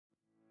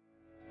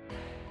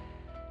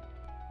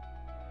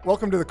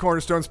Welcome to the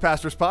Cornerstones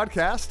Pastors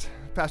Podcast.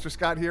 Pastor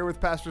Scott here with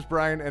Pastors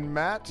Brian and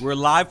Matt. We're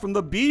live from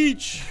the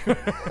beach.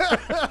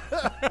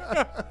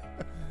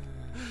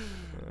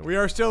 We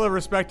are still a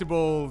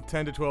respectable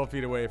 10 to 12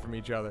 feet away from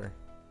each other.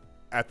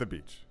 At the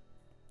beach.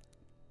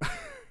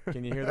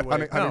 Can you hear the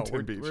wave?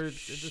 Huntington Beach. We're in the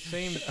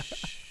same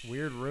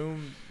weird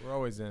room we're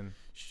always in.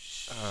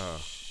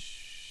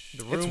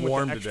 The room It's with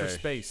warm the extra today.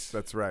 space.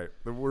 That's right.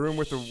 The room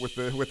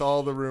with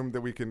all the room that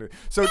we can.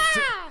 So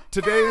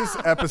today's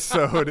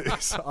episode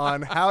is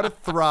on how to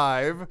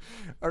thrive.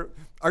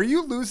 Are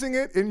you losing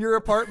it in your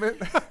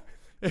apartment?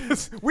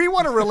 We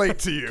want to relate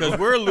to you Because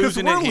we're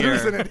losing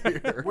it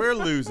here. We're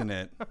losing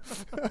it.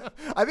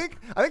 I think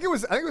it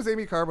was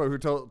Amy Carbo who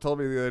told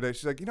me the other day.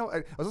 She's like, I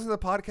was listening to the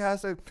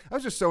podcast. I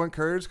was just so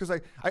encouraged because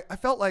I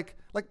felt like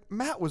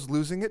Matt was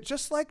losing it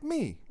just like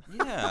me.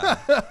 Yeah.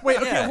 Wait,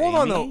 okay, Yeah, hold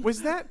on Amy. though.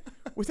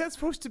 Was that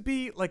supposed to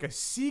be like a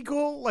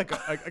seagull, like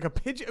a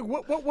pigeon?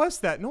 What was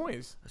that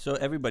noise? So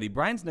everybody,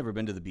 Brian's never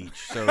been to the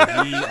beach, so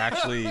he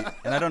actually,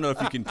 and I don't know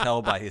if you can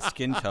tell by his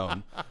skin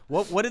tone.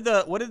 What did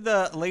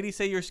the lady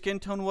say your skin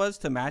tone was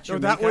to match your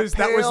that makeup? was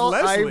Pale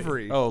Leslie.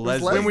 Ivory. Oh, It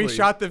was Leslie. When we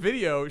shot the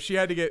video, she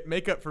had to get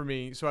makeup for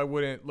me so I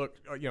wouldn't look,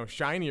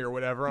 shiny or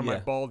whatever on my Yeah.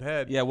 bald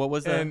head. Yeah, what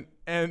was that?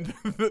 And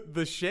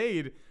the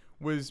shade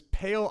was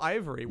pale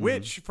ivory,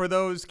 which for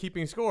those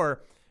keeping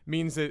score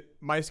means that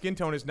my skin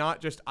tone is not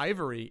just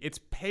ivory; it's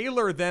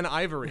paler than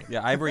ivory.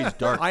 Yeah, Ivory's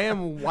dark. I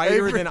am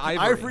whiter than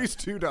ivory. Ivory's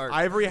too dark.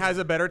 Ivory has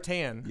a better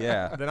tan.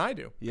 Yeah. Than I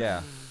do.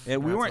 Yeah,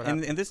 and we That's weren't, what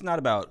happened. and this is not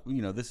about,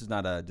 this is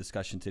not a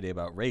discussion today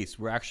about race.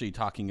 We're actually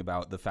talking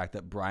about the fact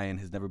that Brian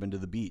has never been to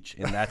the beach,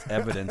 and that's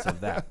evidence of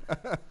that.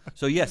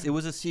 So yes, it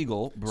was a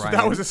seagull, Brian. So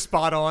that was a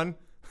spot on.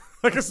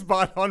 Like a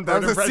spot on That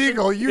bird was a impression.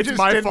 seagull. You it's just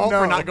my didn't fault know.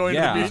 for not going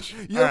Yeah. to the beach.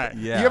 You, All right.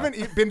 Yeah. you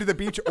haven't been to the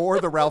beach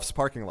or the Ralph's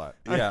parking lot,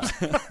 yeah,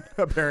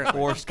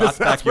 apparently. or Scott's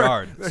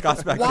backyard.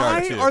 Scott's backyard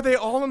Why too. are they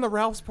all in the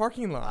Ralph's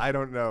parking lot? I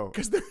don't know.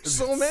 Because there's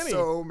so many.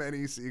 So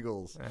many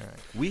seagulls.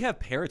 We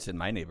have parrots in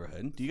my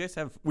neighborhood. Do you guys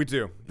have? We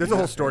do. There's a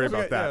whole story Yeah,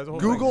 about that. there's a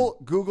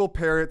whole Google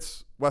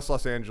parrots, West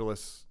Los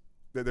Angeles.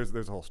 There's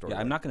a whole story. Yeah,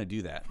 about I'm it. not going to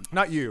do that.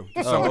 Not you.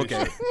 Just Oh, somebody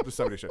okay. should. Just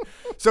somebody should.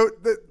 So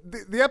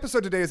the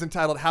episode today is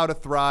entitled "How to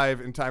Thrive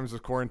in Times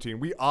of Quarantine."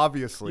 We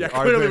obviously Yeah,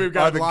 are clearly the, we've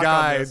got are the lock on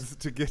guides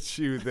to get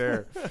you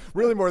there.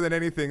 Really, more than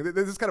anything,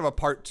 this is kind of a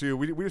part two.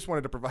 We just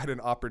wanted to provide an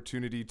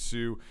opportunity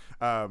to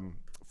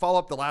follow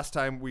up the last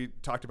time we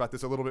talked about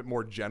this a little bit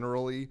more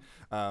generally,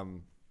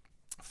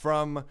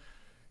 from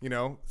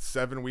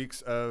 7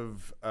 weeks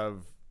of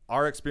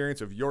our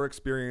experience, of your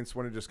experience.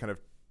 Want to just kind of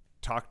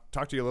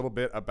talk to you a little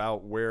bit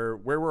about where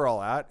we're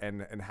all at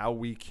and how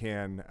we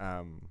can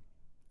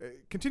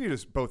continue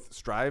to both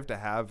strive to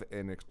have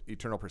an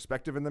eternal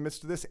perspective in the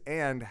midst of this,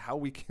 and how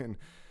we can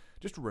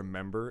just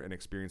remember and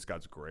experience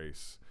God's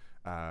grace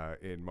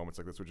in moments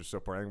like this, which is so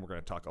important. I think we're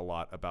going to talk a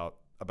lot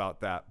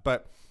about that.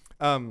 But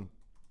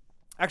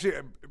actually,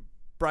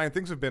 Brian,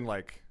 things have been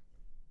like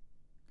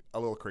a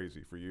little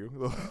crazy for you,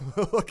 a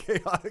little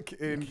chaotic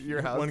in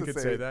your house. One to could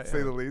say say that, say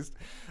yeah. the least.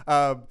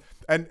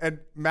 And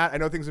Matt, I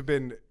know things have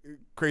been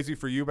crazy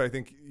for you, but I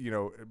think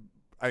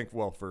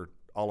for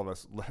all of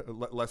us,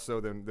 less so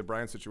than the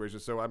Brian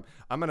situation. So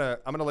I'm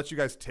gonna let you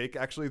guys take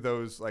actually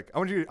those, like, I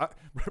want you,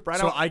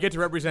 Brian. So I get to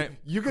represent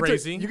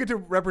crazy. You get to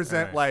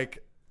represent All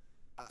like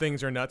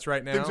things are nuts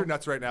right now. things are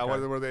nuts right now.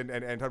 Okay.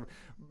 And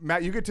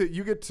Matt, you get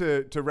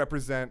to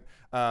represent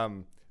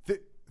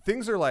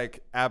things are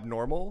like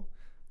abnormal,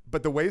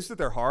 but the ways that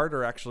they're hard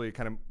are actually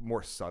kind of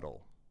more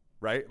subtle,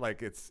 right?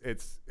 Like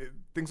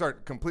things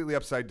aren't completely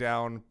upside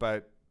down,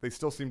 but they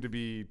still seem to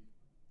be,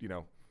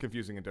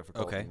 confusing and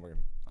difficult. Okay. And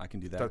I can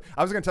do that. so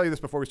I was going to tell you this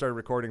before we started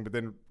recording, but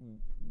then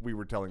we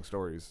were telling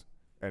stories,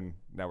 and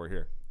now we're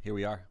here. Here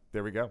we are.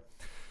 There we go.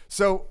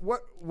 So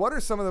what are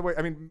some of the ways?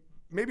 I mean,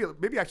 maybe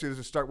actually let's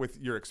just start with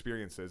your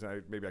experiences.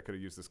 And maybe I could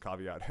have used this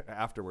caveat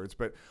afterwards,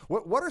 but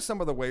what are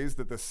some of the ways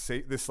that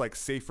this like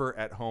safer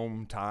at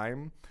home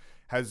time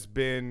has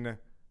been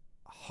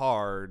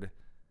hard?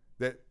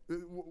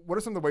 What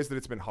are some of the ways that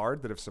it's been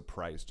hard that have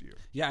surprised you?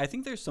 Yeah, I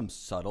think there's some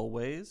subtle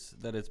ways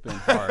that it's been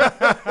hard.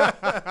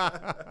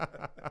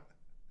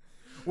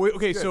 Wait,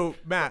 okay, so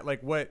Matt,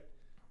 like what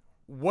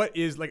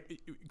is,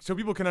 like, so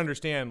people can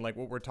understand like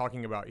what we're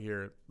talking about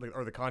here, like,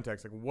 or the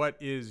context, like what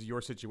is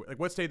your situation? Like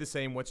what stayed the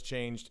same? What's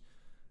changed,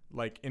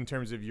 like in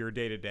terms of your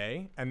day to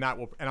day? And that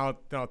will, and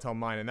I'll tell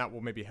mine, and that will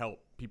maybe help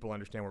people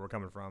understand where we're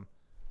coming from.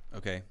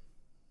 Okay.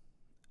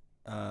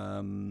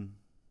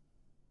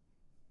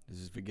 This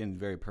is getting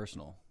very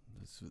personal.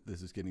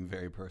 This is getting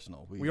very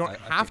personal. We don't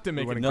have to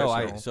make it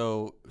personal.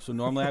 So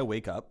normally I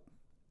wake up,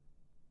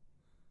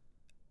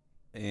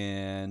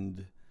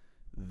 and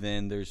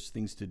then there's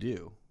things to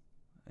do,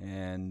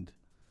 and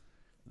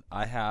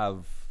I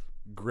have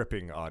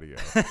Gripping audio.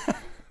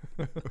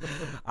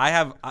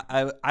 I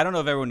don't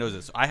know if everyone knows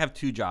this. I have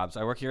two jobs.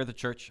 I work here at the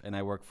church, and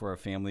I work for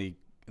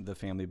the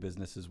family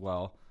business as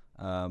well.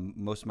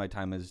 Most of my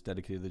time is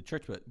dedicated to the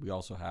church, but we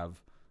also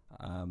have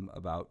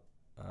about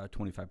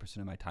 25%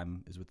 of my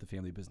time is with the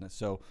family business.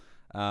 So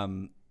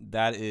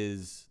that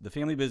is, the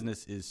family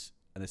business is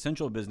an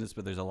essential business,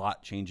 but there's a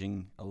lot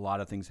changing, a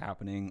lot of things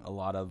happening, a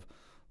lot of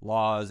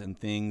laws and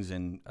things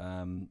and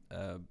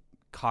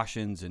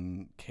cautions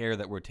and care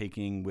that we're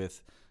taking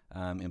with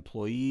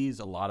employees,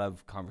 a lot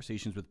of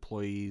conversations with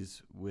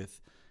employees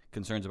with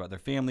concerns about their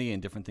family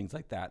and different things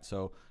like that.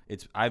 So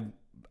I've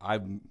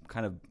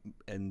kind of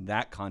in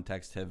that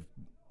context have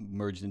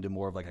merged into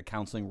more of like a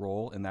counseling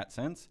role in that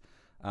sense.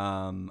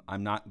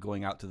 I'm not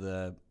going out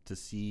to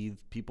see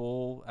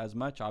people as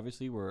much.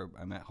 Obviously,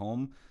 I'm at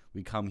home.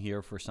 We come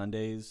here for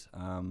Sundays,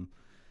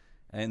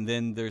 and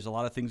then there's a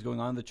lot of things going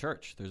on in the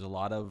church. There's a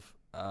lot of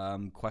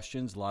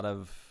questions, a lot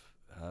of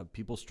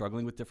people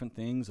struggling with different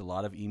things, a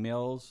lot of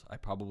emails. I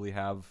probably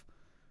have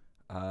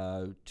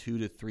 2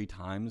 to 3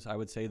 times, I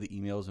would say, the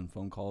emails and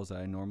phone calls that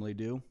I normally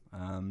do.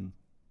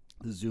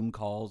 The Zoom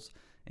calls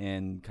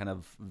and kind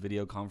of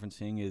video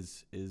conferencing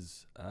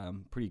is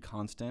pretty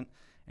constant.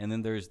 And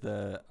then there's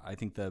I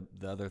think the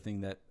other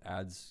thing that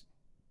adds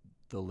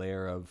the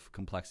layer of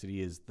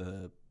complexity is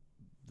the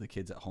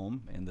kids at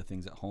home and the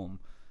things at home.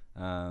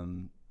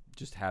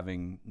 Just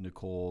having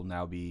Nicole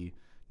now be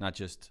not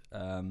just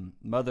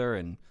mother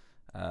and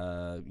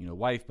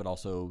wife, but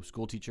also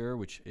school teacher,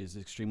 which is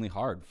extremely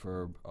hard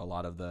for a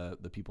lot of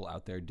the people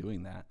out there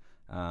doing that.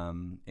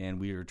 And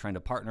we are trying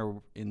to partner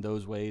in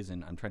those ways,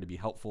 and I'm trying to be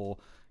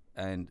helpful.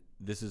 And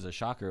this is a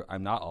shocker.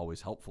 I'm not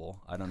always helpful.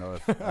 I don't know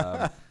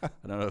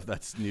if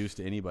that's news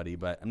to anybody,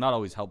 but I'm not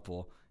always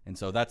helpful. And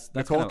so that's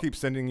Nicole keeps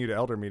sending you to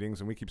elder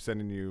meetings, and we keep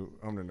sending you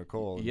home to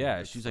Nicole.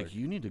 Yeah, she's like,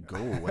 you need to go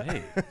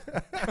away.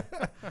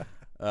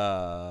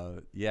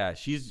 Yeah,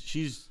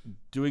 she's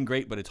doing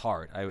great, but it's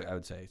hard. I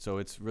would say so.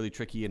 It's really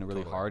tricky and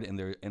really hard,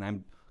 and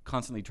I'm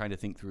constantly trying to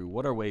think through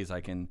what are ways I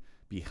can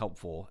be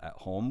helpful at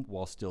home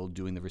while still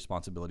doing the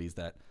responsibilities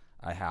that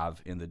I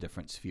have in the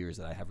different spheres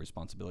that I have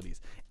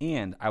responsibilities.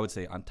 And I would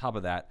say on top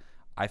of that,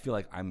 I feel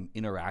like I'm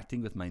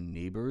interacting with my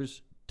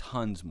neighbors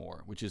tons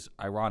more, which is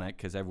ironic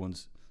because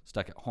everyone's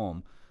stuck at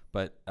home.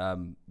 But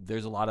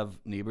there's a lot of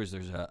neighbors.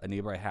 There's a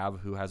neighbor I have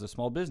who has a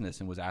small business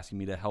and was asking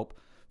me to help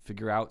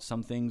figure out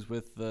some things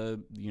with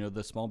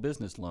the small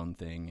business loan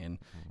thing, and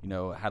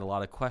had a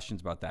lot of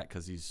questions about that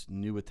because he's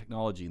new with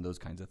technology and those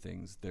kinds of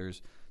things.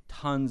 There's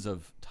tons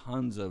of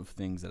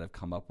things that have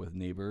come up with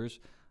neighbors,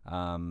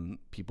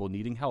 people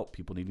needing help,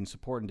 people needing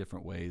support in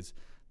different ways.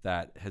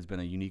 That has been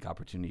a unique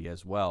opportunity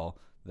as well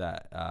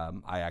that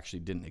I actually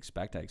didn't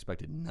expect. I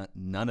expected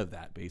none of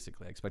that,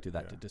 basically. I expected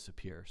that to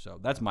disappear. So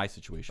that's my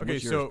situation. Okay,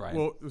 what's yours,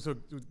 Brian? So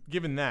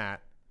given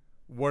that,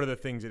 what are the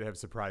things that have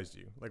surprised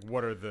you? Like,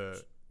 what are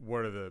the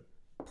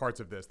parts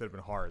of this that have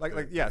been hard?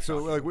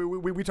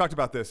 We talked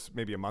about this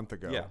maybe a month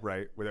ago, Yeah.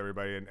 right, with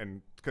everybody,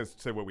 and because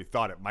say what we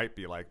thought it might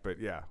be like, but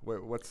yeah,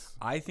 what's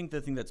I think the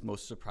thing that's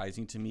most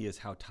surprising to me is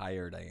how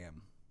tired I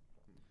am.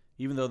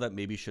 Even though that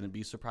maybe shouldn't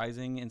be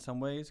surprising in some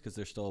ways because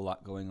there's still a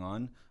lot going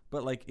on.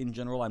 But like in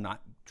general, I'm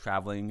not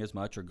traveling as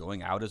much or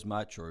going out as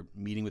much or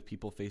meeting with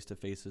people face to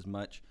face as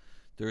much.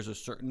 There's a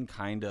certain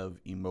kind of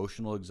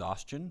emotional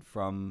exhaustion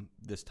from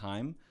this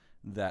time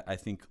that I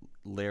think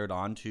layered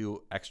onto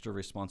extra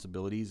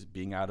responsibilities,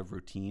 being out of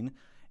routine.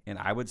 And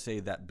I would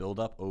say that build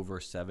up over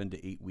 7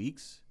 to 8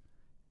 weeks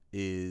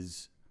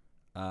is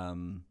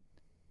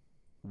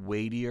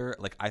weightier.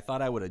 Like I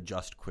thought I would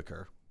adjust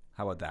quicker.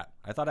 How about that?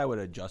 I thought I would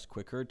adjust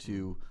quicker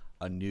to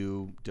a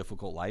new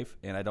difficult life,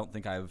 and I don't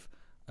think I've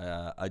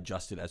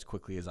adjusted as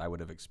quickly as I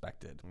would have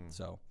expected.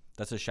 So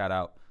that's a shout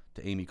out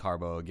to Amy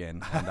Carbo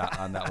again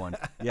on that one.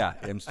 Yeah,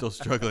 I'm still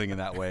struggling in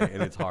that way,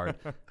 and it's hard.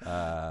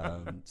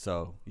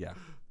 So yeah.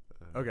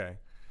 Okay.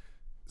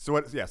 So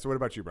what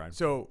about you, Brian?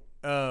 So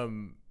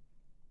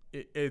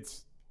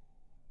it's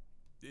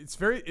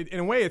very in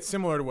a way it's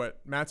similar to what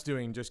Matt's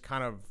doing, just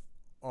kind of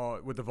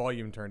with the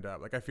volume turned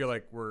up. Like I feel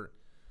like we're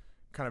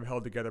kind of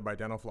held together by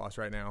dental floss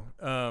right now.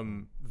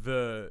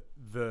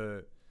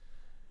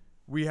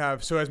 We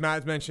have, so as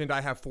Matt mentioned,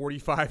 I have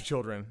 45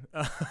 children.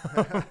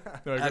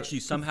 Actually,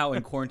 somehow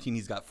in quarantine,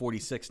 he's got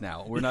 46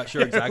 now. We're not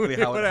sure exactly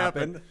how it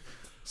happened.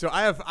 So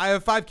I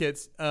have 5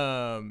 kids,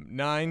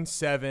 9,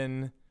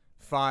 7,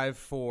 5,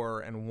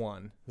 4, and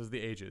 1. Those are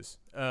the ages.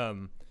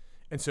 And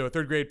so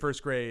 3rd grade,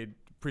 1st grade,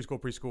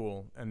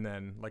 preschool, and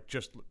then like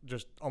just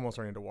almost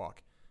learning to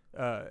walk.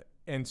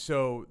 And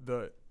so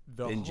the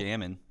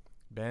Benjamin,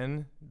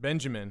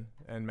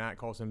 and Matt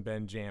calls him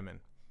Benjamin.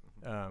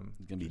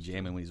 He's gonna be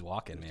jamming when he's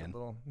walking, man.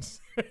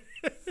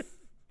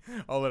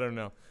 I'll let him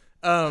know.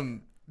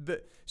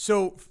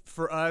 So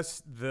for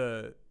us,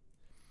 there's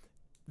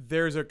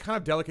a kind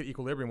of delicate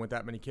equilibrium with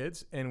that many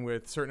kids, and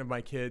with certain of my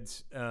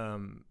kids,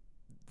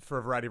 for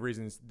a variety of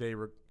reasons,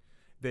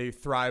 they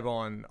thrive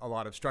on a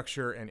lot of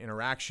structure and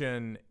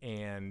interaction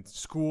and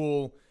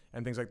school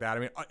and things like that.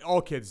 I mean,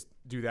 all kids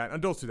do that,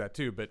 adults do that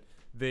too, but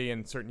they,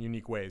 in certain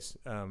unique ways,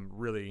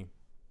 really.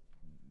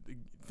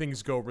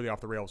 Things go really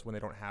off the rails when they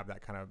don't have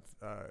that kind of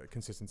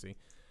consistency.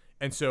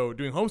 And so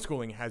doing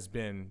homeschooling has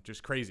been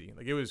just crazy.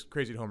 Like it was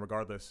crazy at home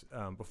regardless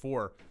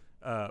before.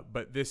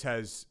 But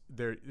there's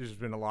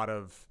been a lot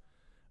of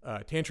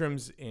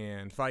tantrums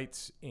and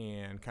fights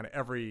and kind of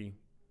every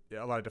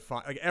a lot of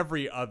like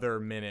every other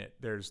minute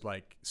there's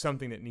like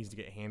something that needs to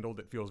get handled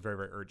that feels very,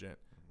 very urgent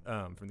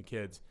from the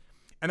kids.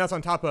 And that's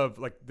on top of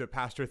like the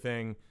pastor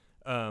thing.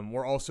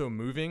 We're also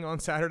moving on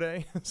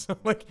Saturday. So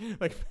like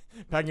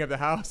packing up the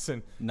house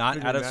and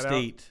not out of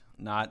state,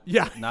 not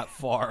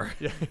far.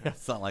 Yeah.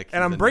 It's not like,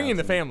 and I'm bringing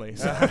the family.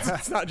 So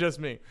it's not just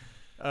me.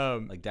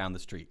 Like down the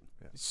street.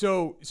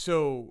 So,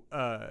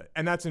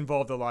 and that's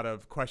involved a lot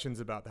of questions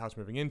about the house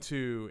moving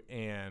into,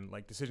 and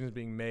like decisions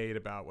being made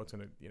about what's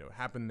going to,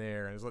 happen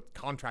there, and there's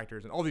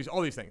contractors and all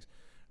these things.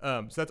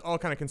 So that's all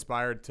kind of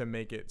conspired to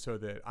make it so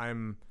that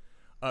I'm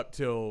up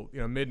till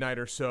midnight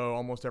or so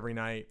almost every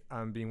night.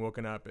 I'm being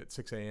woken up at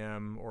 6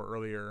 a.m. or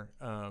earlier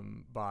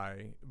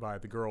by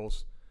the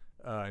girls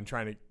and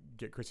trying to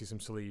get Chrissy some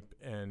sleep,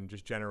 and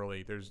just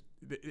generally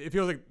it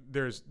feels like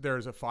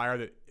there's a fire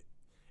that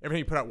every time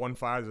you put out one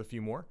fire, there's a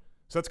few more.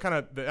 So that's kind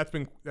of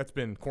that's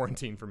been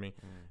quarantine for me.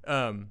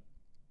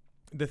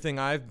 The thing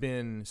I've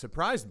been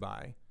surprised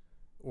by,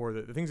 or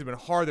the things that have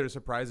been hard that are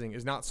surprising,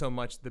 is not so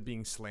much the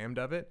being slammed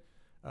of it.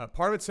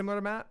 Part of it's similar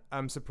to Matt.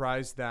 I'm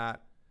surprised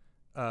that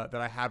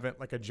I haven't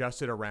like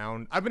adjusted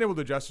around. I've been able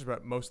to adjust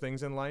about most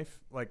things in life,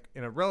 like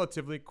in a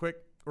relatively quick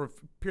or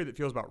period that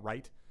feels about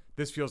right.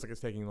 This feels like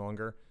it's taking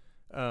longer.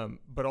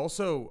 But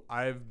also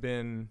I have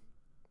been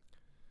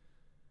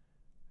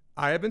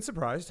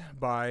surprised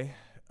by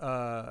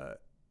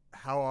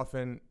how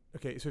often,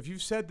 okay, so if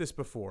you've said this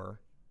before,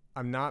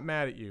 I'm not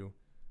mad at you,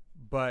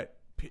 but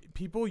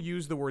people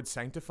use the word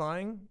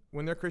sanctifying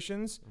when they're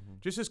Christians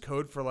just as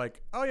code for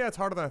like, oh yeah, it's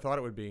harder than I thought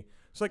it would be.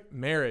 It's like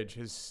marriage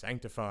is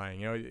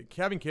sanctifying,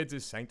 having kids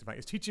is sanctifying.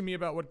 It's teaching me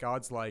about what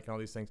God's like and all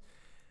these things.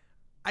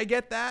 I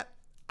get that.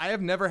 I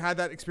have never had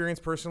that experience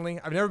personally.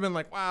 I've never been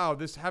like, wow,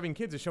 this having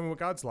kids is showing me what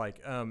God's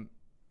like.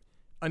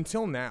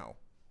 Until now,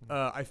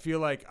 I feel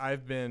like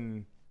I've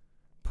been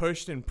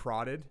pushed and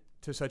prodded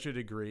to such a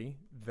degree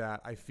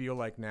that I feel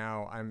like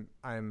now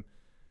I'm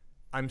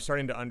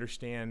starting to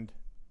understand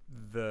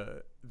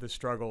the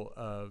struggle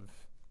of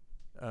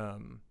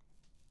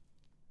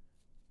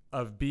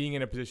being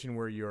in a position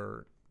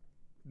where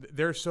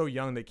they're so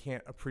young they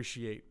can't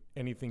appreciate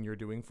anything you're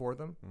doing for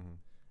them.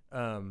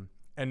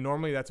 And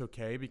normally that's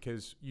okay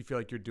because you feel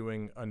like you're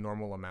doing a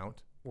normal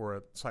amount or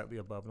a slightly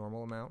above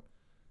normal amount.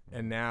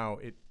 And now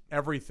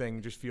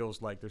everything just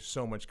feels like there's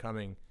so much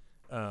coming.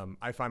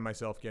 I find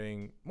myself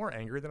getting more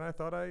angry than I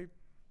thought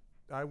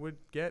I would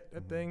get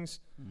at things.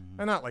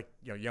 And not like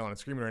yelling and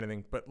screaming or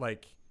anything, but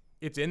like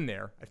it's in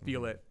there. I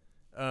feel it.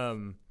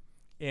 And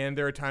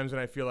there are times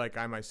when I feel like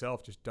I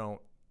myself just don't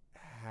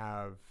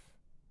have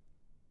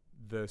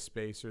the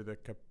space or the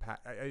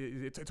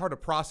capacity. It's hard to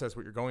process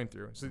what you're going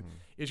through. So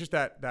it's just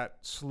that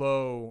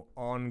slow,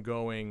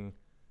 ongoing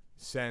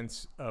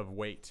sense of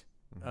weight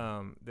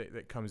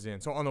that comes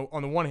in. So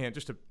on the one hand,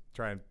 just to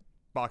try and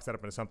box that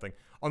up into something.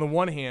 On the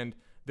one hand,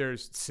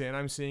 there's sin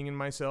I'm seeing in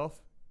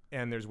myself,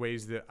 and there's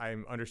ways that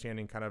I'm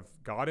understanding kind of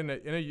God in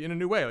a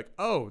new way. Like,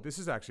 oh, this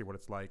is actually what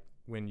it's like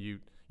when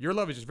your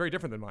love is just very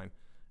different than mine,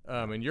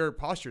 and your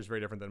posture is very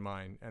different than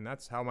mine, and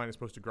that's how mine is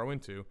supposed to grow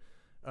into.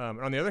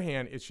 And on the other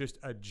hand, it's just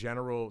a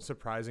general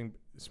surprise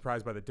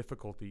by the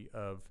difficulty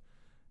of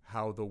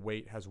how the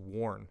weight has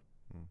worn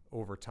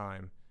over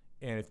time,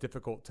 and it's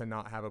difficult to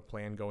not have a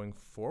plan going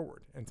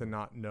forward and to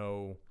not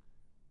know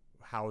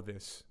how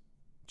this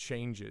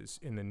changes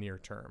in the near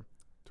term.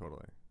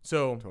 Totally.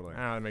 So I don't know if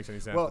that makes any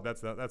sense. Well,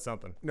 but that's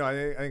something. No,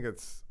 I think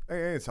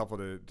it's helpful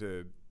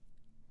to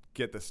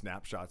get the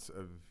snapshots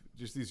of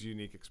just these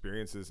unique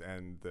experiences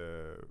and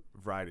the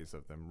varieties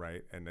of them,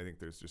 right? And I think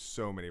there's just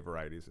so many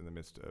varieties in the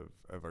midst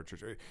of our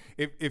church.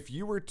 If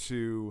you were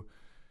to,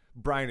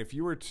 Brian, if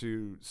you were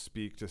to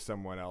speak to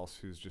someone else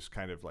who's just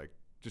kind of like,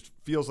 just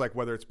feels like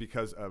whether it's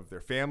because of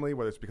their family,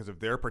 whether it's because of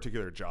their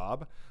particular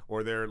job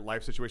or their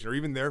life situation or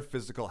even their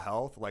physical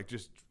health, like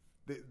just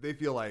they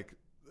feel like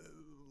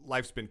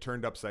life's been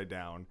turned upside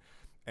down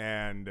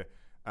and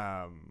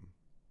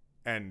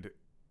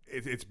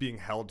it's being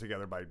held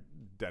together by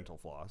dental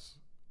floss,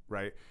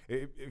 right?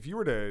 If you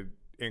were to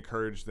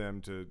encourage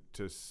them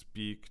to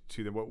speak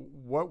to them,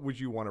 what would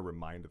you want to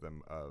remind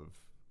them of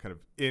kind of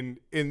in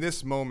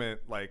this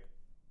moment, like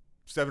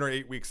 7 or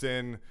 8 weeks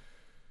in,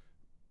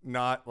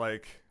 not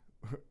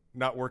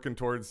working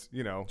towards,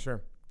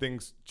 sure,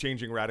 things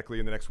changing radically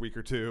in the next week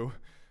or two.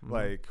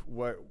 Like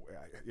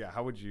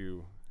how would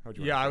you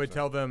I would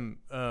tell them,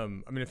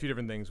 a few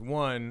different things.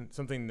 One,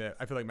 something that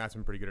I feel like Matt's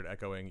been pretty good at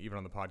echoing, even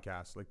on the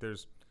podcast. Like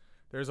there's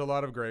a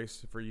lot of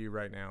grace for you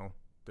right now.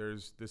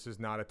 This is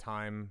not a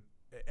time,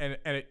 and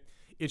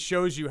it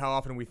shows you how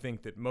often we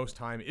think that most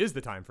time is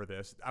the time for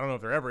this. I don't know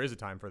if there ever is a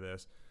time for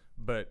this,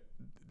 but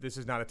this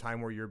is not a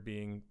time where you're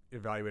being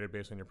evaluated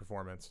based on your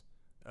performance.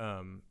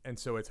 And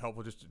so it's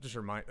helpful just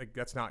remind, like,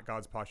 that's not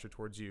God's posture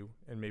towards you,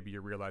 and maybe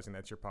you're realizing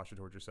that's your posture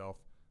towards yourself.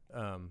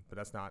 But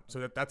that's not.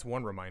 So that's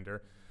one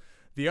reminder.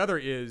 The other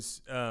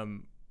is,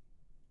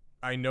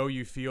 I know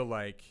you feel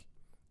like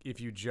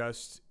if you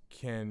just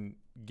can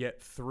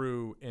get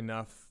through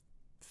enough,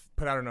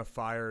 put out enough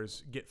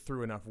fires, get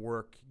through enough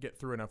work, get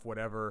through enough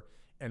whatever,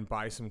 and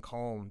buy some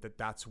calm,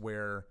 that's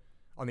where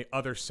on the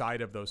other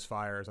side of those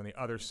fires, on the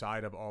other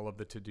side of all of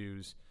the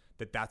to-dos,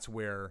 that's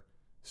where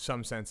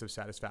some sense of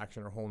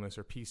satisfaction or wholeness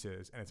or peace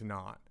is, and it's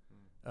not.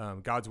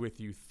 God's with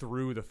you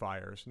through the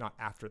fires, not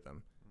after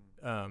them.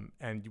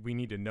 And we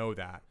need to know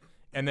that.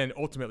 And then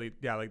ultimately,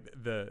 like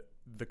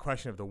the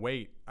question of the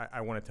weight,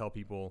 I want to tell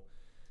people,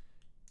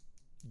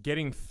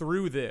 getting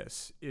through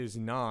this is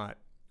not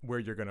where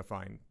you're going to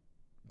find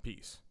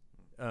peace.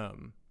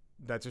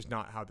 That's just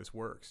not how this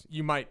works.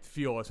 You might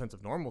feel a sense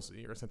of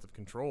normalcy or a sense of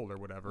control or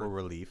whatever. Or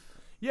relief.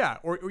 Yeah.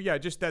 Or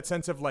just that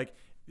sense of like,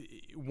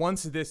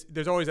 once this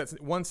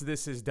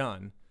is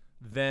done,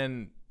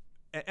 then,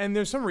 and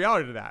there's some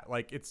reality to that.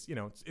 Like it's,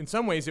 in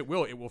some ways it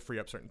will free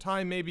up certain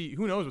time. Maybe,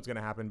 who knows what's going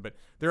to happen, but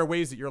there are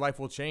ways that your life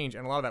will change,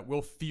 and a lot of that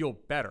will feel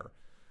better.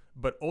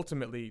 But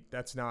ultimately,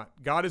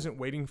 God isn't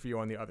waiting for you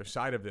on the other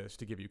side of this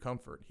to give you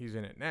comfort. He's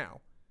in it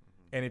now.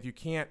 And if you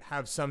can't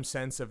have some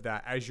sense of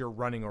that as you're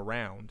running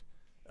around,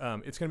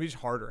 it's going to be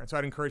just harder. And so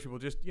I'd encourage people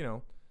just,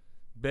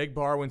 beg,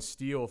 borrow, and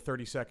steal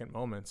 30-second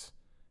moments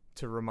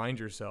to remind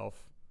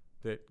yourself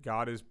that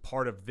God is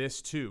part of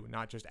this too,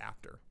 not just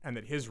after, and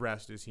that his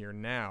rest is here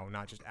now,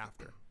 not just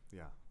after.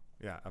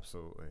 Yeah,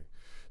 absolutely.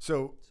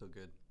 So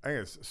good. I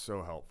think it's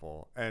so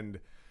helpful. And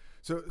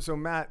so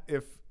Matt,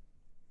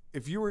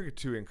 if you were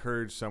to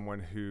encourage someone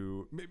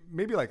who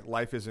maybe like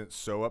life isn't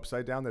so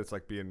upside down that it's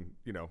like being,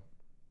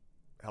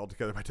 held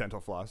together by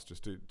dental floss,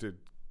 just to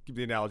keep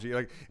the analogy,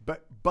 like,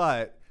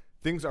 but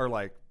things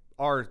are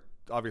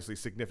obviously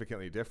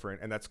significantly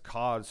different, and that's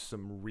caused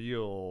some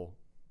real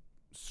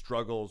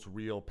struggles,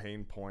 real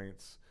pain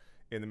points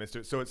in the midst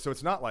of it. So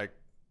it's not like,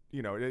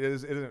 it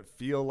doesn't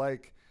feel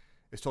like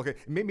it's totally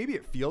okay. Maybe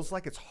it feels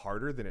like it's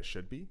harder than it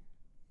should be.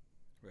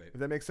 Right. If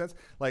that makes sense.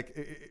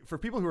 Like for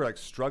people who are like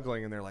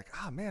struggling and they're like,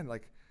 oh man,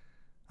 like,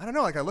 I don't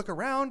know. Like I look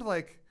around,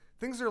 like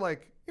things are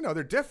like,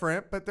 they're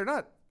different, but they're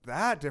not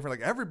that different.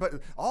 Like everybody,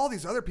 all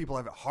these other people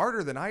have it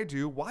harder than I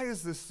do. Why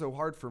is this so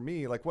hard for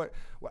me? Like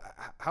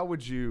how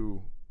would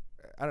you,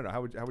 I don't know.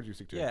 How would you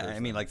seek to? Yeah. I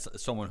mean, like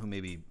someone who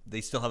maybe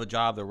they still have a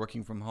job, they're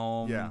working from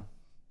home. Yeah.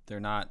 They're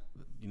not,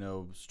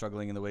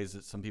 struggling in the ways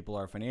that some people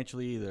are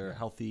financially. They're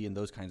healthy and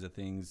those kinds of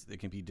things.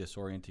 It can be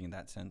disorienting in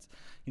that sense.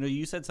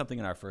 You said something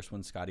in our first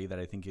one, Scotty, that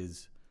I think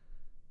is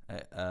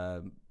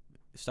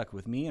stuck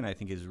with me, and I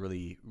think is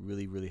really,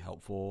 really, really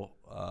helpful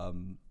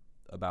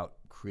about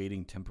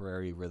creating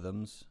temporary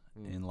rhythms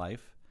in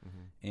life.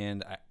 Mm-hmm.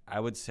 And I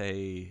would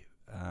say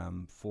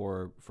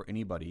for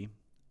anybody,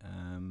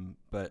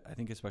 but I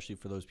think especially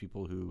for those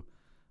people who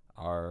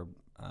are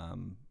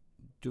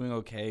doing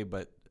okay,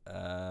 but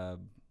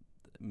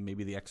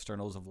maybe the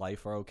externals of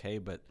life are okay,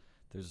 but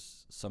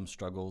there's some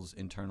struggles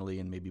internally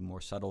and maybe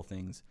more subtle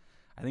things.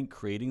 I think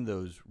creating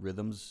those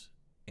rhythms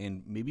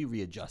and maybe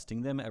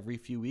readjusting them every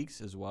few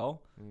weeks as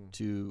well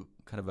to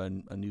kind of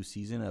a new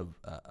season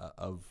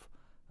of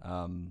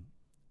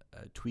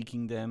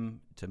tweaking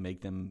them to make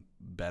them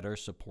better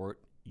support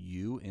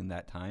you in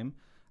that time.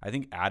 I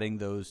think adding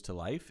those to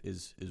life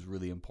is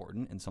really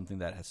important, and something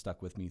that has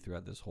stuck with me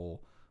throughout this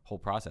whole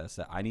process,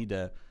 that I need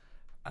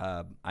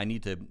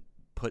to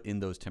put in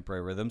those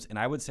temporary rhythms. And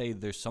I would say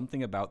there's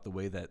something about the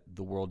way that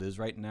the world is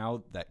right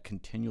now that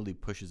continually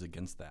pushes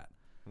against that.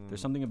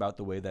 There's something about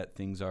the way that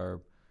things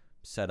are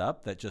set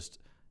up that just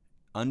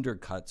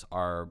undercuts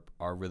our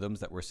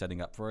rhythms that we're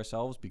setting up for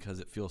ourselves, because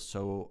it feels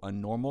so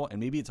unnormal. And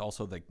maybe it's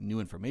also like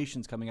new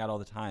information's coming out all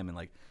the time, and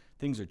like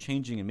things are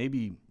changing, and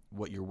maybe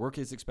what your work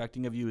is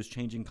expecting of you is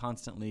changing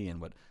constantly,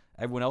 and what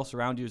everyone else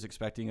around you is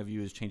expecting of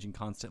you is changing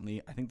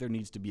constantly. I think there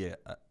needs to be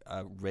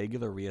a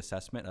regular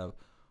reassessment of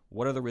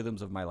what are the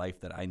rhythms of my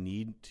life that I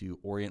need to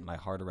orient my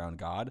heart around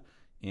God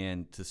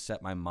and to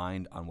set my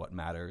mind on what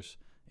matters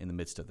in the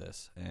midst of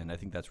this. And I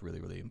think that's really,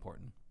 really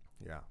important.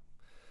 Yeah.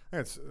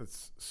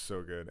 It's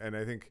so good. And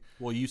I think,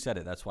 well, you said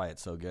it. That's why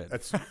it's so good.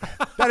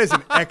 That is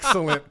an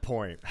excellent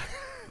point.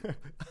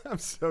 I'm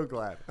so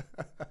glad.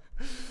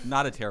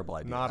 Not a terrible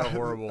idea. Not a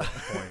horrible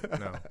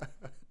point.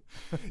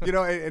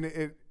 No.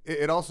 And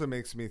it also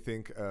makes me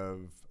think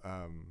of,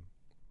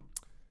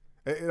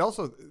 it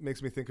also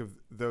makes me think of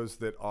those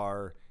that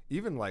are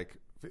even like,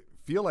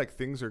 feel like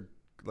things are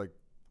like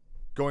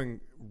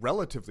going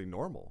relatively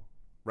normal,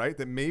 right?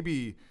 That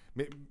maybe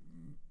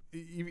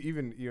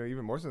even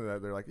more so than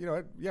that, they're like,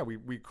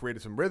 we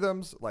created some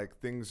rhythms, like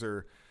things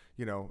are,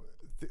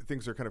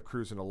 things are kind of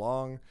cruising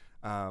along.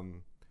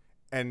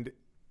 And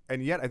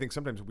yet I think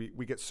sometimes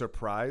we get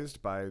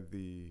surprised by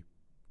the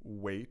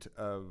weight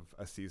of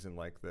a season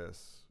like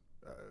this,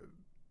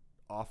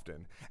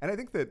 often. And I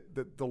think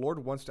that the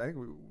Lord wants to, I think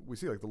we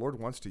see like the Lord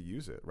wants to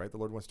use it, right? The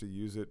Lord wants to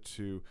use it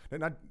to,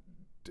 not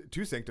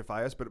to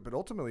sanctify us, but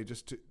ultimately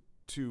just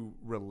to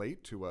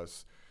relate to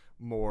us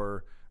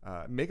more,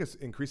 make us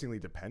increasingly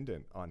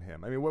dependent on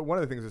him. I mean, one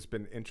of the things that's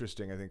been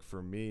interesting, I think,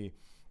 for me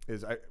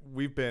is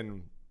we've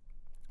been,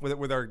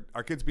 with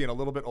our kids being a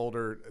little bit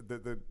older,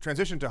 the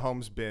transition to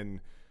home's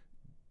been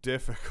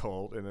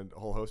difficult in a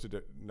whole host of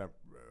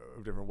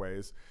different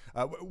ways.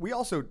 We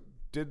also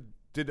did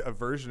did a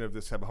version of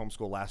this type of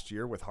homeschool last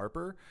year with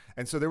Harper.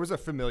 And so there was a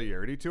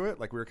familiarity to it.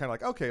 Like we were kind of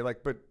like, okay,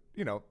 like, but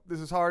this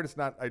is hard. It's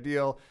not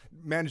ideal.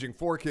 Managing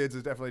 4 kids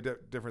is definitely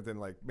different than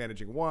like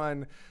managing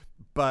 1,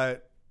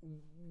 but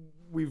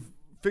we've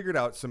figured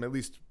out some at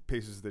least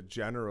paces that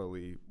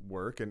generally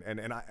work. And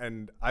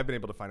I've been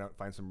able to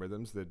find some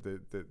rhythms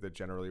that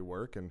generally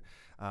work. And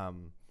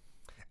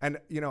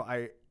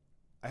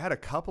I had a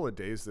couple of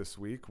days this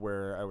week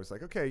where I was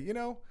like, okay,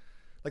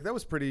 like that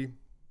was pretty,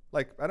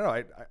 like, I don't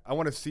know. I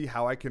want to see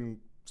how I can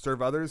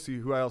serve others, see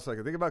who else I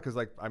can think about. Cause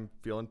like, I'm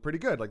feeling pretty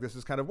good. Like this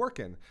is kind of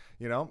working,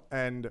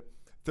 and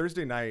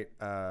Thursday night,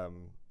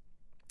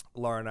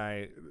 Laura and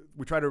I,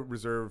 we try to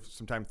reserve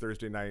some time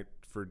Thursday night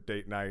for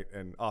date night.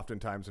 And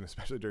oftentimes, and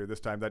especially during this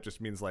time, that just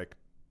means like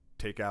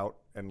takeout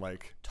and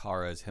like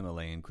Tara's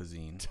Himalayan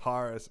cuisine.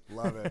 Tara's,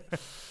 love it.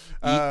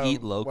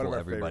 Eat local,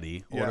 everybody.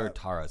 Favorite. Order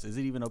Tara's. Is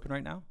it even open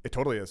right now? It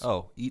totally is.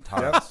 Oh, eat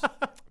Tara's.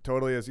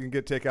 Totally is. You can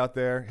get takeout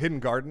there. Hidden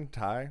Garden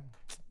Thai,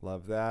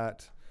 love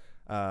that.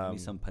 Give me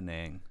some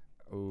Penang.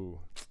 Ooh,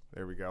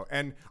 there we go.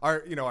 And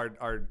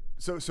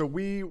so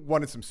we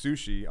wanted some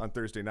sushi on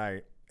Thursday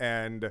night,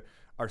 and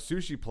our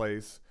sushi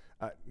place.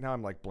 Now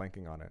I'm like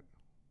blanking on it.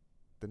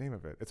 The name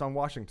of it. It's on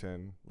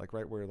Washington, like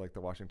right where like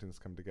the Washingtons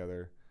come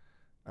together.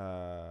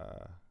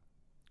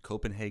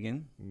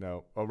 Copenhagen.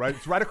 No. Oh, right.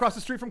 It's right across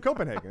the street from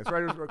Copenhagen. It's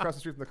right across the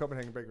street from the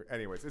Copenhagen Bakery.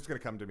 Anyways, it's gonna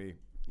come to me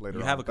later.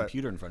 You have a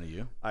computer in front of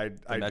you.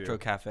 The Metro do.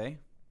 Cafe.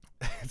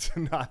 It's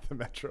not the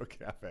Metro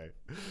Cafe.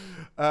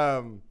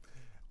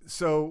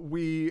 So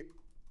we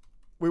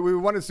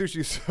wanted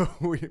sushi. So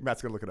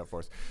Matt's gonna look it up for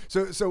us.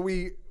 So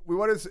we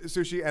wanted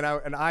sushi,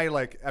 and I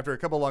like after a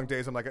couple of long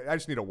days, I'm like, I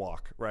just need a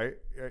walk, right?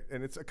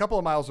 And it's a couple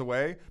of miles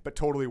away, but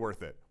totally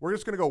worth it. We're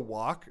just gonna go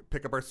walk,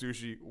 pick up our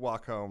sushi,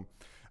 walk home,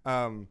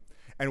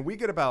 and we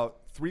get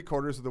about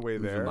 3/4 of the way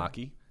there.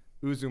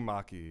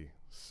 Uzumaki,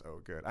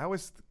 so good. I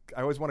always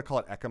want to call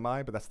it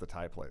Ekamai, but that's the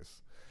Thai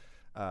place.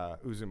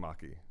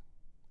 Uzumaki,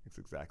 that's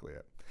exactly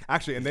it.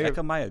 Actually, and is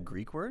Ekamai a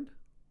Greek word?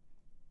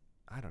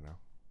 I don't know.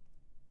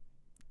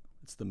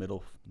 It's the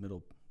middle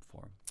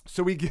form.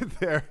 So we get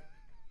there.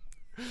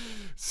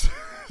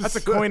 That's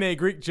a Koine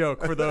Greek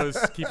joke for those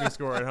keeping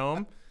score at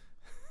home.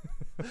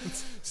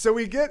 So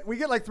we get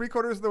like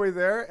 3/4 of the way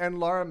there, and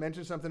Laura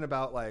mentioned something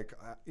about like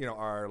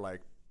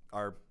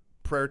our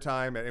prayer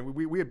time, and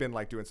we had been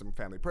like doing some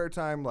family prayer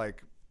time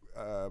like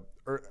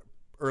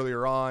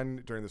earlier on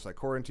during this like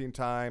quarantine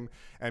time,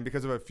 and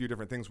because of a few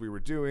different things we were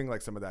doing,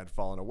 like some of that had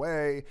fallen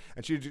away,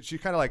 and she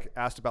kind of like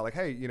asked about like,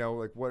 hey,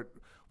 like what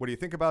do you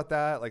think about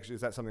that? Like,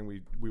 is that something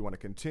we want to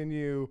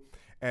continue?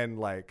 And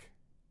like,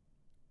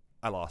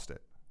 I lost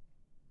it.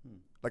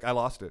 Like I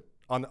lost it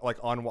on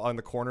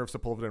the corner of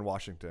Sepulveda and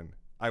Washington.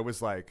 I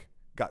was like,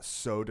 got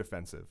so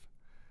defensive.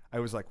 I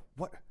was like,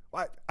 what?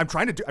 I'm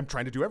trying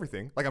to do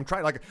everything. Like I'm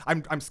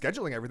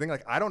scheduling everything.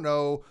 Like, I don't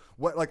know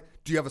what, like,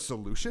 do you have a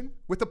solution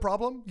with the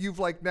problem? You've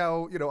like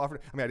now,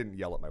 offered. I mean, I didn't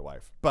yell at my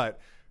wife, but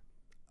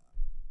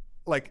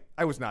like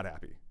I was not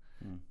happy.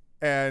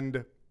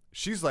 And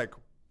she's like,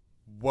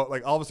 what?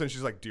 Like all of a sudden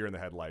she's like deer in the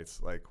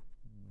headlights. Like,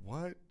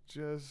 what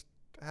just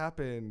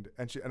happened?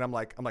 And I'm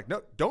like,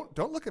 no,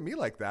 don't look at me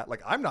like that.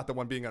 Like I'm not the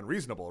one being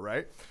unreasonable,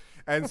 right?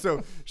 And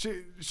so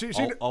she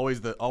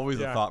always the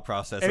thought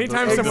process.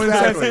 Anytime someone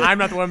says I'm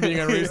not the one being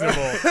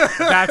unreasonable,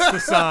 that's the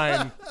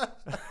sign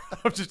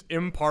of just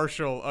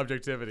impartial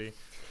objectivity.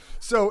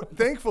 So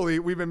thankfully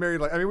we've been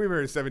married. Like, I mean, we've been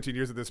married 17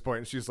 years at this point,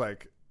 and she's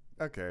like,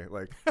 okay,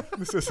 like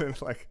this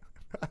isn't like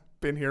I've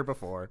been here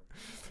before.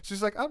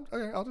 She's like,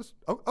 I'll just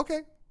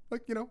okay,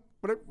 like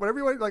whatever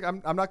you want. Like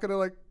I'm not gonna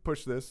like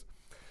push this.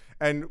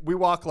 And we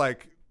walk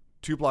like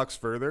 2 blocks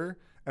further,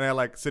 and I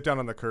like sit down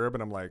on the curb,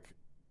 and I'm like,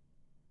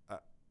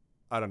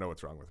 I don't know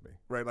what's wrong with me,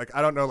 right? Like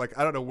I don't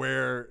know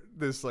where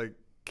this like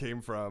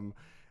came from.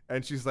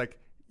 And she's like,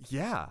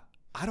 yeah,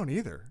 I don't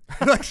either.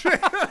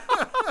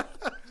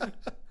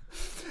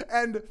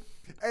 And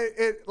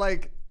it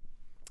like,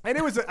 and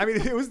it was, I mean,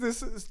 it was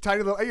this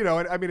tiny little,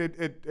 and I mean,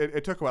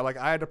 it took a while. Like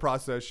I had to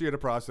process, she had to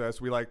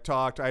process. We like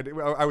talked. I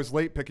was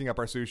late picking up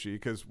our sushi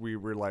because we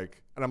were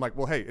like, and I'm like,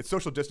 well, hey, it's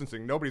social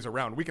distancing. Nobody's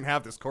around. We can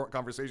have this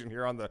conversation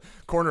here on the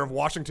corner of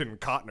Washington and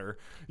Cotner.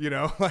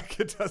 Like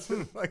it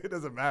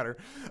doesn't matter.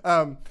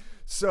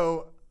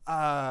 So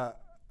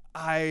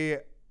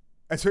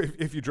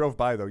if you drove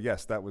by though,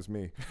 yes, that was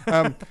me.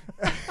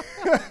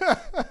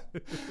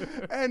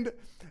 And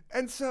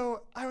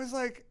so I was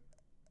like.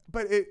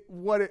 But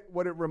what it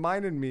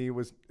reminded me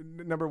was,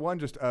 number one,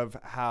 just of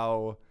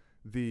how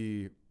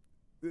the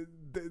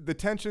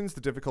tensions,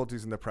 the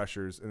difficulties, and the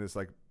pressures in this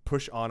like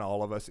push on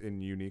all of us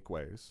in unique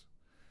ways.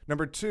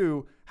 Number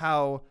two,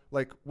 how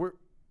like we're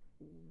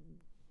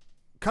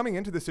coming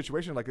into this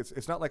situation, like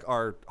it's not like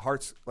our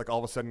hearts like all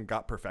of a sudden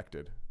got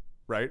perfected,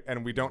 right?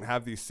 And we don't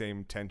have these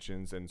same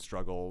tensions and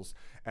struggles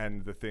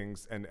and the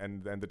things and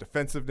the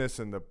defensiveness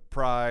and the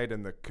pride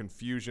and the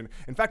confusion.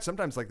 In fact,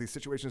 sometimes like these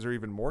situations are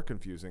even more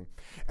confusing.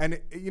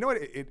 And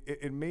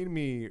it made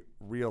me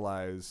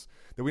realize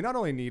that we not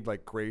only need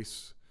like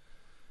grace,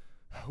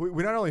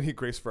 we not only need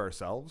grace for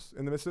ourselves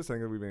in the midst of this, I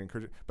think that we've been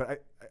encouraged,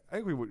 but I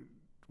think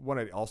want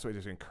to also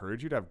just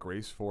encourage you to have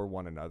grace for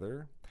one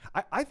another.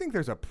 I think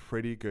there's a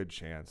pretty good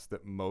chance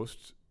that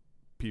most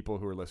people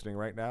who are listening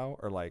right now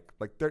are like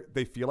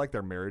they feel like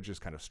their marriage is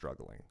kind of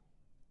struggling.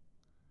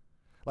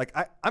 Like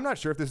I'm not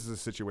sure if this is a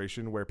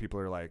situation where people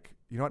are like,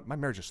 you know what, my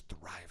marriage is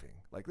thriving.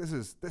 Like this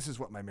is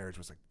what my marriage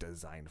was like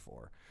designed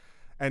for.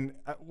 And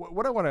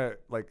what I want to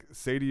like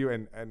say to you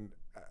and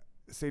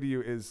say to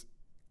you is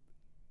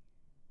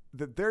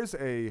that there's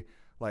a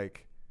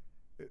like,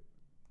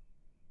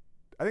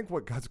 I think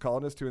what God's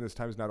calling us to in this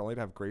time is not only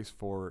to have grace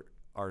for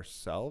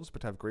ourselves,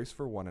 but to have grace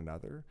for one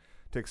another.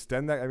 To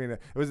extend that, I mean,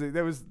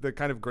 there was the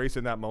kind of grace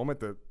in that moment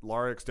that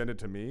Laura extended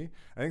to me.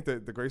 I think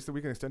the grace that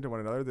we can extend to one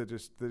another that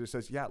just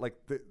says, yeah, like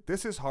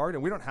this is hard,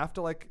 and we don't have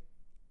to like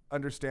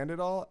understand it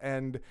all,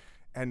 and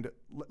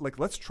like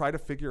let's try to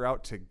figure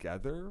out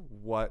together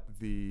what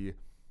the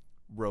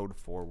road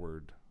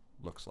forward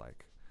looks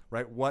like,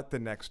 right? What the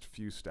next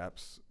few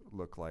steps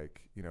look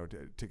like, you know,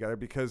 together,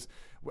 because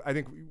I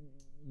think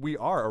we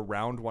are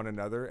around one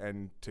another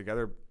and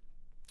together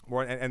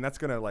more, and that's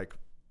gonna like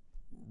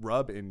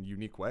rub in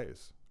unique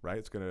ways, right?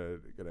 It's gonna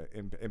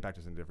impact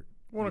us in different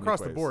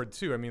across ways. The board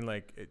too. I mean,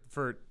 like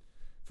for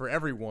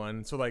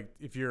everyone. So like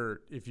if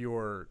you're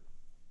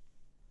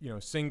you know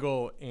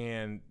single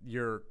and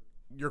your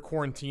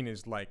quarantine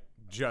is like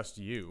just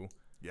you,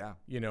 yeah,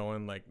 you know,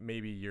 and like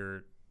maybe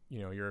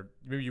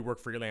maybe you work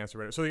freelance or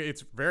whatever, so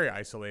it's very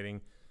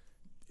isolating.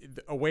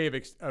 A way of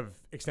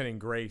extending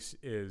grace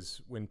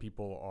is when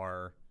people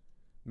are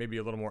maybe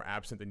a little more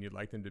absent than you'd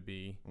like them to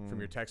be from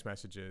your text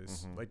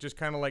messages. Like just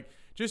kind of like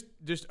just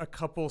a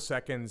couple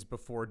seconds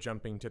before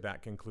jumping to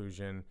that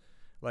conclusion.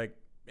 Like,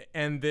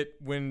 and that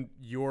when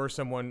you're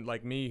someone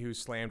like me who's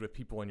slammed with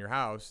people in your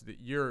house, that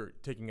you're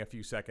taking a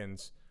few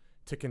seconds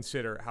to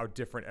consider how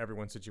different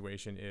everyone's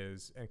situation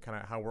is and kind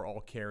of how we're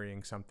all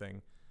carrying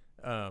something.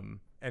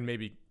 And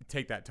maybe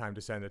take that time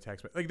to send a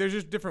text. Like there's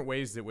just different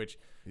ways that which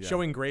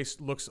showing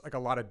grace looks like a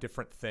lot of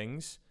different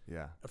things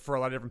for a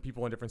lot of different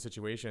people in different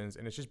situations.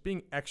 And it's just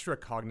being extra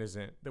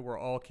cognizant that we're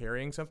all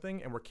carrying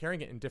something and we're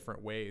carrying it in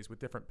different ways with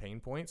different pain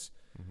points.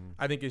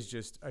 I think is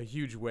just a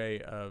huge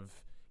way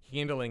of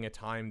handling a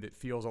time that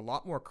feels a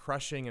lot more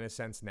crushing in a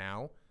sense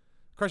now.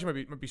 Crushing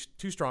might be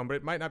too strong, but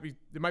it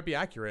might be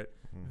accurate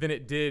than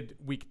it did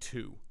week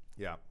 2.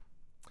 Yeah.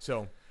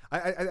 So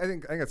I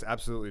think that's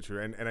absolutely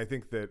true. And I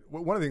think that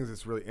one of the things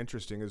that's really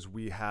interesting is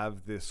we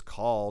have this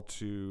call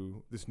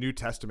to this New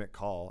Testament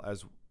call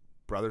as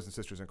brothers and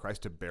sisters in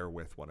Christ to bear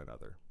with one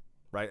another,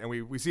 right? And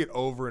we see it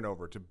over and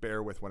over, to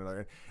bear with one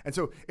another. And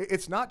so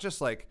it's not just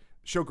like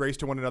show grace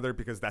to one another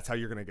because that's how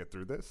you're going to get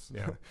through this.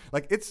 Yeah.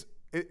 Like it's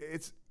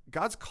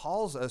God's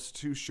calls us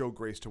to show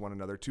grace to one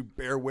another, to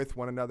bear with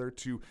one another,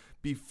 to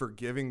be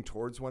forgiving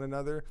towards one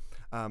another,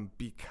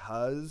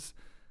 because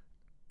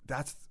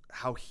that's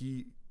how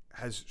he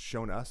has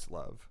shown us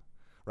love,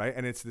 right?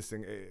 And it's this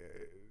thing,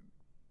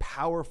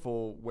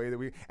 powerful way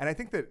that and I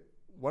think that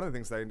one of the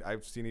things that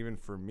I've seen even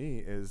for me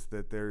is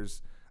that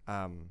there's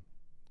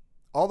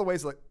all the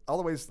ways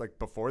like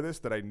before this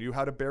that I knew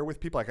how to bear with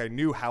people, like I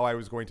knew how I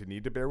was going to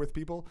need to bear with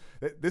people.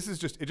 This is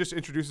just, it just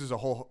introduces a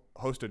whole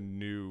host of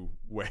new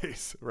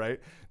ways, right?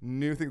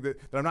 New things that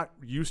I'm not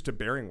used to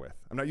bearing with.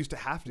 I'm not used to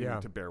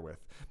having to bear with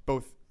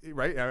both,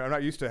 right? I'm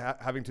not used to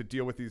having to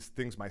deal with these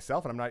things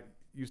myself, and I'm not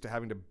used to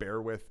having to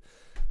bear with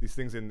these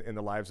things in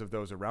the lives of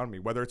those around me,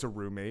 whether it's a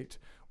roommate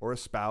or a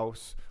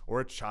spouse or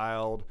a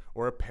child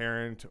or a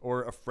parent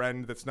or a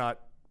friend that's not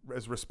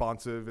as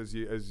responsive as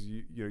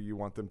you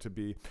want them to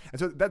be. And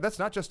so that's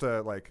not just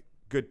a like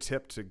good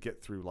tip to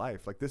get through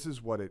life. Like this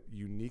is what it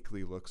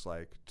uniquely looks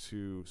like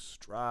to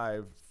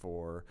strive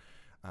for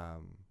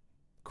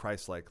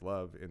Christ-like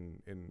love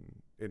in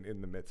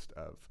the midst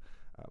of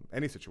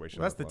any situation.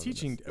 Well, that's the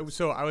teaching.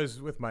 So I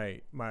was with my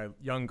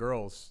young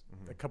girls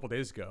a couple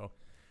days ago.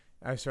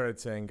 I started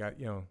saying, God,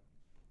 you know,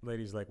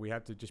 ladies, like we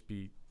have to just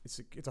be,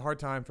 it's a hard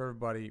time for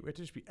everybody. We have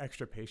to just be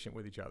extra patient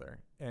with each other.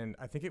 And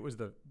I think it was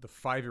the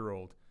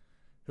 5-year-old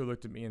who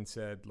looked at me and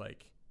said,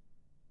 like,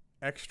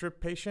 extra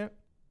patient?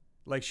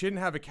 Like she didn't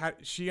have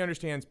she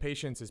understands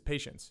patience as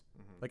patience.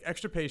 Like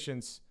extra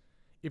patience.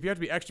 If you have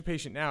to be extra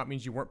patient now, it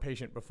means you weren't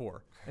patient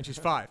before. And she's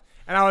 5.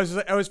 And I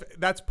was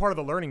that's part of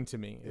the learning to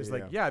me. Is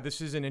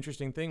this is an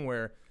interesting thing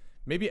where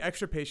maybe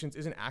extra patience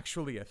isn't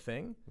actually a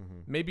thing.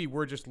 Maybe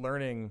we're just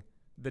learning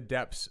the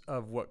depths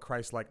of what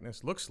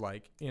Christ-likeness looks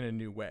like in a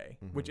new way,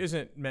 which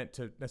isn't meant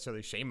to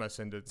necessarily shame us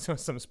into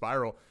some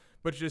spiral,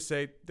 but to just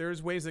say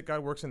there's ways that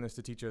God works in this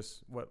to teach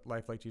us what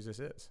life like Jesus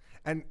is.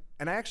 And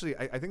I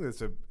think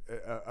that's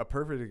a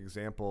perfect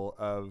example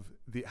of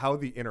how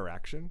the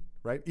interaction,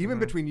 right? Even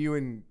between you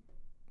and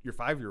your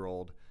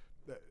 5-year-old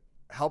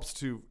helps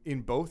to,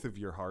 in both of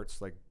your hearts,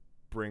 like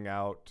bring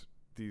out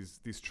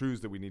these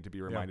truths that we need to be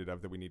reminded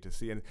of, that we need to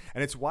see. And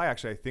it's why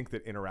actually I think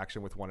that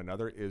interaction with one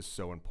another is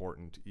so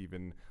important,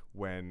 even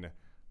when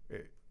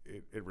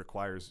it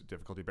requires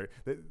difficulty. But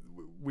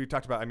we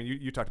talked about, I mean,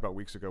 you talked about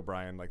weeks ago,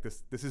 Brian, like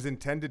this is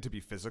intended to be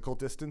physical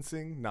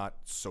distancing, not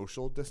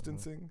social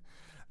distancing.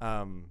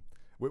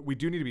 we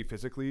do need to be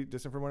physically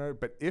distant from one another.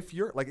 But if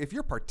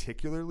you're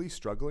particularly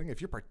struggling,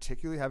 if you're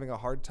particularly having a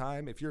hard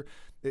time,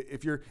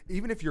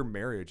 even if your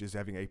marriage is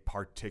having a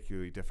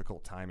particularly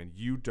difficult time and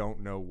you don't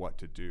know what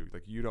to do,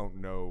 like you don't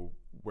know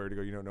where to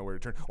go, you don't know where to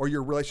turn, or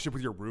your relationship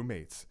with your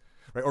roommates,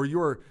 right? Or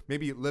you're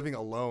maybe living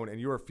alone and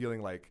you are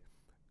feeling like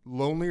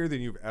lonelier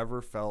than you've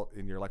ever felt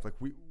in your life. Like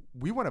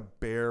we want to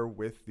bear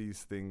with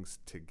these things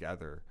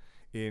together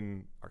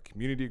in our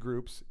community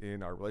groups,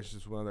 in our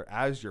relationships with one another,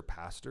 as your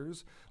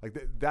pastors.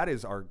 Like that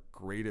is our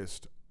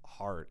greatest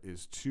heart,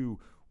 is to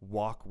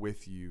walk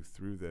with you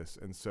through this.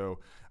 And so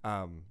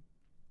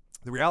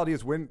the reality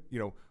is when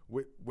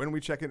we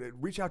check in,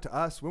 reach out to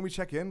us. When we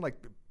check in, like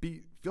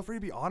feel free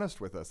to be honest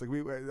with us. Like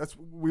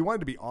we wanted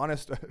to be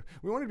honest.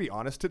 We wanted to be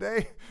honest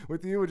today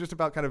with you, just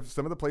about kind of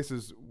some of the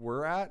places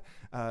we're at.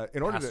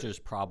 In order Pastors'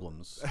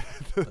 problems.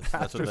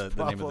 That's what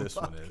the name of this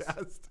one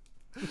is.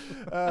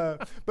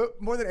 But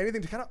more than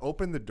anything, to kind of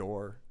open the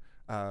door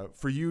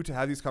for you to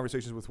have these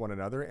conversations with one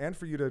another, and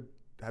for you to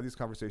have these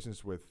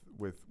conversations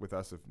with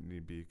us if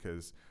need be,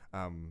 because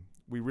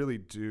we really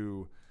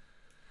do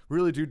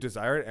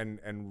desire it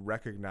and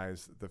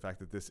recognize the fact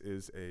that this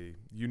is a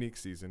unique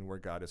season where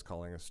God is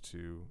calling us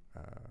to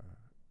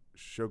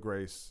show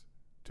grace,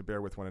 to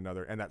bear with one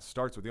another. And that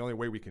starts with, the only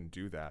way we can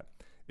do that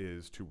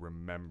is to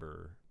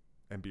remember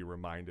and be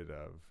reminded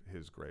of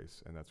his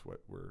grace. And that's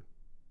what we're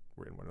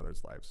in one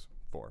another's lives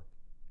for.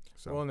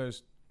 So, well, and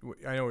there's,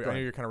 I know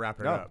you're kind of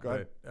wrapping it up, go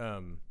but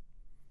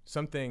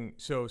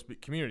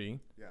community.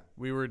 Yeah.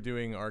 We were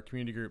doing our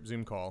community group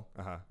Zoom call,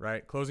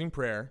 right? Closing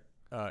prayer.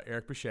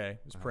 Eric Boucher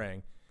was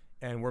praying,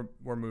 and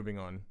we're moving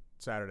on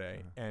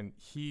Saturday. And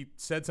he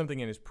said something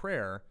in his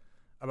prayer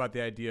about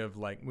the idea of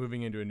like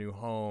moving into a new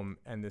home,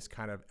 and this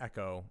kind of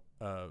echo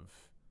of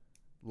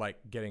like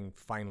getting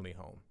finally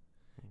home,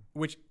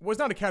 which was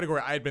not a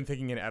category I had been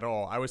thinking in at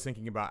all. I was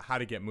thinking about how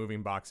to get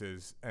moving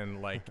boxes,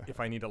 and like if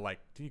I need to like,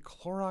 do you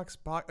Clorox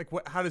box? Like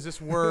what? How does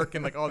this work?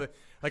 And like all the,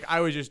 like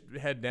I was just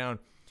head down.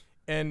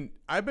 And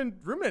I've been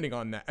ruminating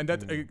on that, and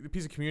that's a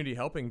piece of community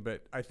helping.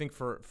 But I think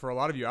for a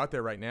lot of you out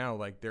there right now,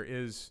 like there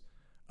is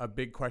a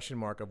big question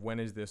mark of when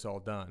is this all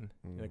done?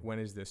 Like when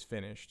is this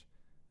finished?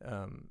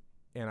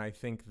 And I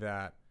think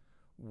that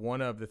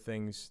one of the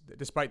things,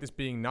 despite this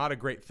being not a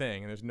great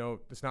thing, and it's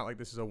not like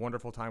this is a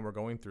wonderful time we're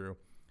going through,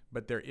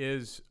 but there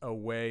is a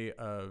way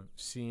of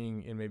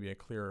seeing in maybe a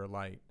clearer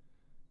light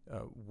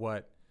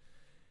what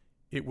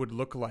it would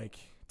look like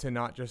to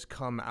not just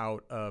come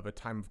out of a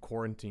time of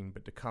quarantine,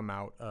 but to come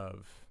out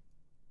of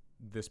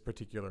this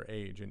particular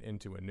age and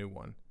into a new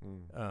one.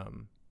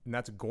 And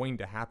that's going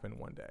to happen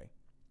one day.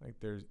 Like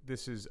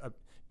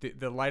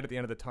the light at the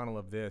end of the tunnel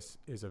of this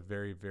is a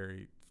very,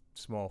 very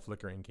small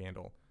flickering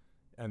candle.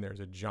 And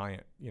there's a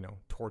giant,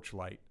 torch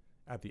light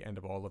at the end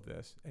of all of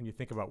this. And you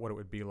think about what it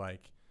would be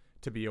like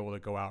to be able to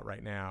go out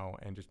right now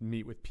and just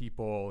meet with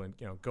people and,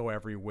 go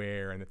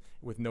everywhere and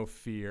with no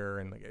fear,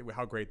 and like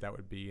how great that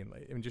would be. And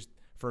like, just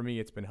for me,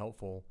 it's been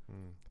helpful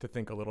to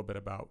think a little bit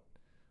about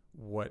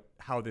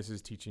how this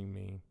is teaching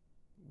me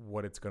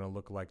what it's going to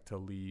look like to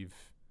leave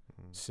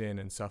sin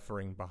and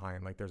suffering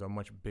behind. Like there's a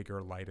much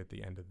bigger light at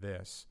the end of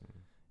this.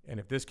 And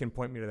if this can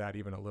point me to that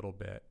even a little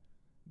bit,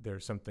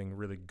 there's something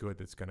really good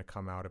that's going to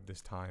come out of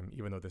this time,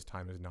 even though this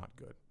time is not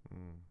good.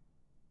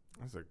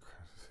 That's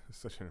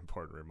such an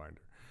important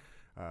reminder.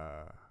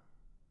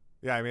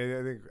 Yeah, I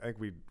mean, I think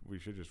we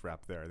should just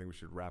wrap there. I think we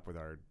should wrap with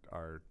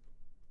our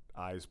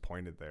eyes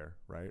pointed there,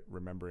 right?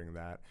 Remembering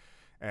that.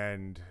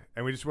 And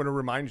we just want to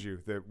remind you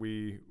that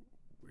we,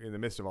 in the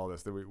midst of all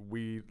this, that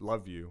we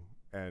love you,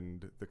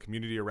 and the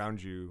community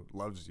around you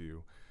loves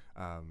you,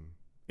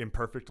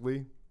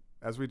 imperfectly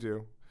as we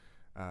do.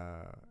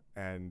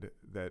 And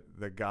that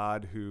the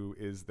God who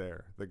is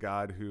there, the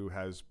God who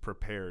has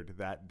prepared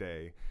that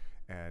day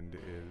and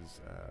is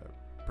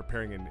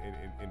preparing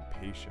in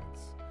patience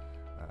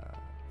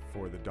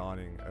for the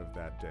dawning of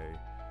that day,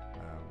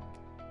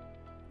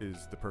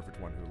 is the perfect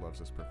one who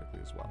loves us perfectly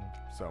as well.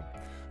 So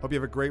hope you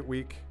have a great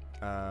week.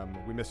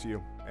 We miss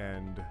you,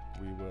 and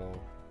we will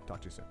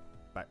talk to you soon.